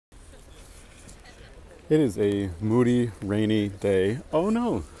It is a moody, rainy day. Oh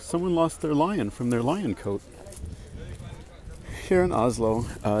no, someone lost their lion from their lion coat. Here in Oslo,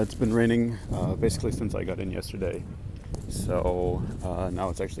 it's been raining basically since I got in yesterday. So now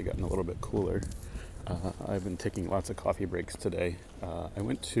it's actually gotten a little bit cooler. I've been taking lots of coffee breaks today. I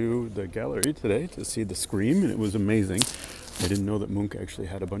went to the gallery today to see The Scream, and it was amazing. I didn't know that Munch actually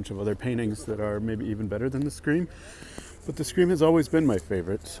had a bunch of other paintings that are maybe even better than The Scream. But The Scream has always been my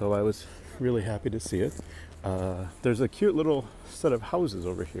favorite, so I was really happy to see it. There's a cute little set of houses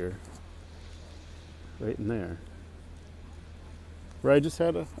over here, right in there, where I just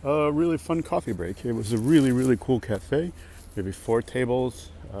had a really fun coffee break. It was a really, really cool cafe. Maybe 4 tables,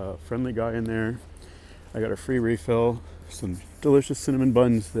 friendly guy in there. I got a free refill, some delicious cinnamon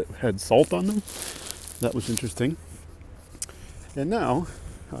buns that had salt on them. That was interesting. And now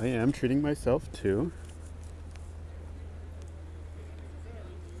I am treating myself to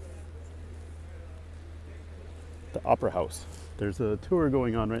the Opera House. There's a tour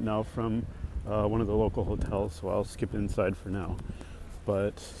going on right now from one of the local hotels, so I'll skip inside for now.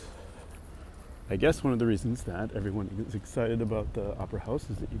 But I guess one of the reasons that everyone is excited about the Opera House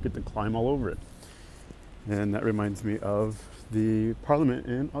is that you get to climb all over it. And that reminds me of the Parliament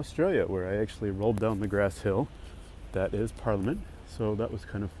in Australia, where I actually rolled down the grass hill. That is Parliament, so that was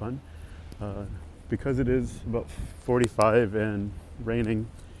kind of fun. Because it is about 45 and raining,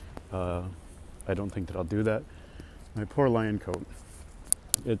 I don't think that I'll do that. My poor lion coat,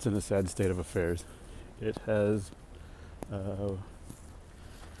 it's in a sad state of affairs. It has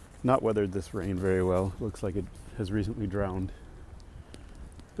not weathered this rain very well. Looks like it has recently drowned.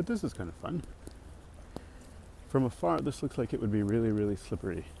 But this is kind of fun. From afar, this looks like it would be really, really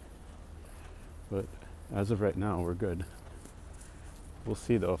slippery. But as of right now, we're good. We'll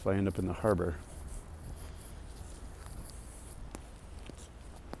see though if I end up in the harbor.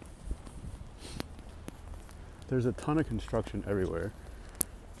 There's a ton of construction everywhere.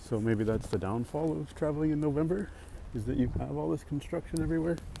 So maybe that's the downfall of traveling in November, is that you have all this construction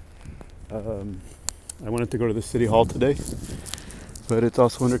everywhere. I wanted to go to the city hall today, but it's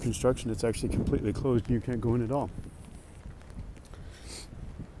also under construction. It's actually completely closed and you can't go in at all.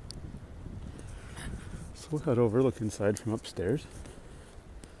 So we'll head over, look inside from upstairs.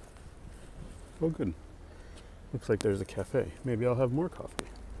 Oh good. Looks like there's a cafe. Maybe I'll have more coffee.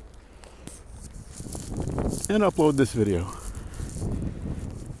 And upload this video.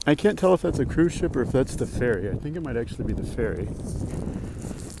 I can't tell if that's a cruise ship or if that's the ferry. I think it might actually be the ferry.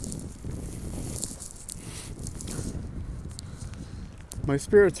 My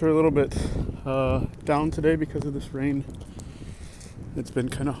spirits are a little bit down today because of this rain. It's been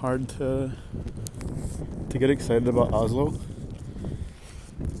kind of hard to get excited about Oslo.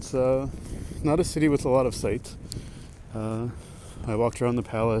 It's not a city with a lot of sights. I walked around the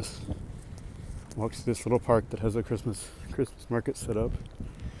palace, walked to this little park that has a Christmas market set up.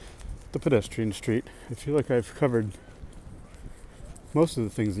 The pedestrian street. I feel like I've covered most of the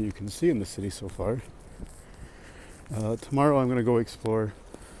things that you can see in the city so far. Tomorrow I'm going to go explore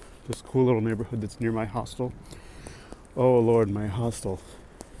this cool little neighborhood that's near my hostel. Oh Lord, my hostel.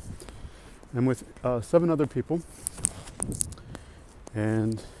 I'm with 7 other people,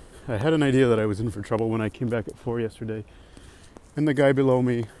 and I had an idea that I was in for trouble when I came back at 4 yesterday, and the guy below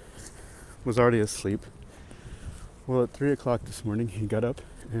me was already asleep. Well, at 3 o'clock this morning, he got up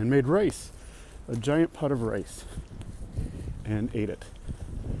and made rice, a giant pot of rice, and ate it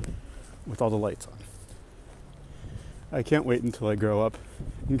with all the lights on. I can't wait until I grow up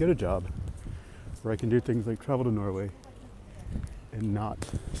and get a job where I can do things like travel to Norway and not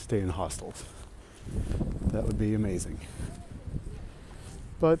stay in hostels. That would be amazing.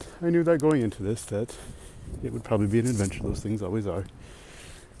 But I knew that going into this, that it would probably be an adventure. Those things always are.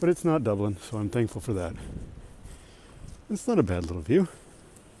 But it's not Dublin, so I'm thankful for that. It's not a bad little view.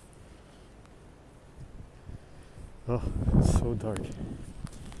 Oh, it's so dark.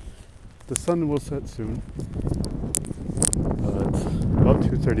 The sun will set soon. It's about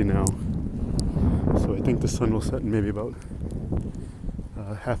 2:30 now, so I think the sun will set in maybe about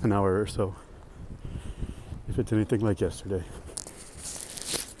half an hour or so, if it's anything like yesterday.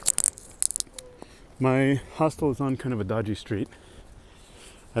 My hostel is on kind of a dodgy street.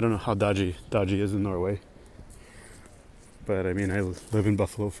 I don't know how dodgy is in Norway, but I mean, I live in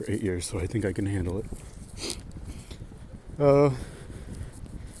Buffalo for 8 years, so I think I can handle it.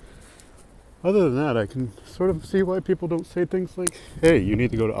 Other than that, I can sort of see why people don't say things like, hey, you need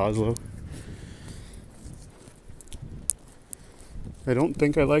to go to Oslo. I don't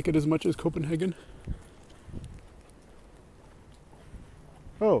think I like it as much as Copenhagen.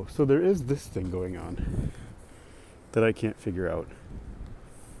 Oh, so there is this thing going on that I can't figure out.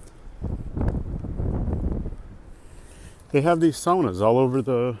 They have these saunas all over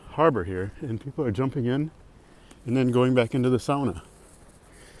the harbor here, and people are jumping in and then going back into the sauna.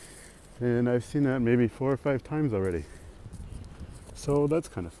 And I've seen that maybe 4 or 5 times already. So that's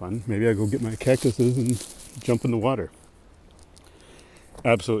kind of fun. Maybe I go get my cactuses and jump in the water.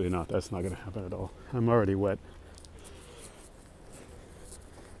 Absolutely not. That's not going to happen at all. I'm already wet.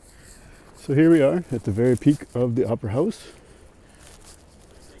 So here we are at the very peak of the Opera House.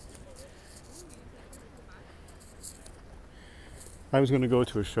 I was going to go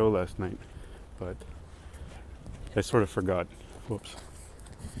to a show last night, but I sort of forgot. Whoops.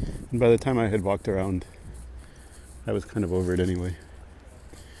 And by the time I had walked around, I was kind of over it anyway.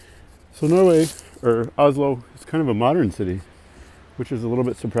 So Norway, or Oslo, is kind of a modern city, which is a little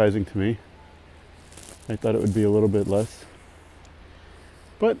bit surprising to me. I thought it would be a little bit less.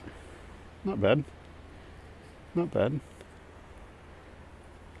 But not bad. Not bad.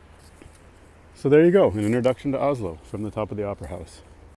 So there you go, an introduction to Oslo from the top of the Opera House.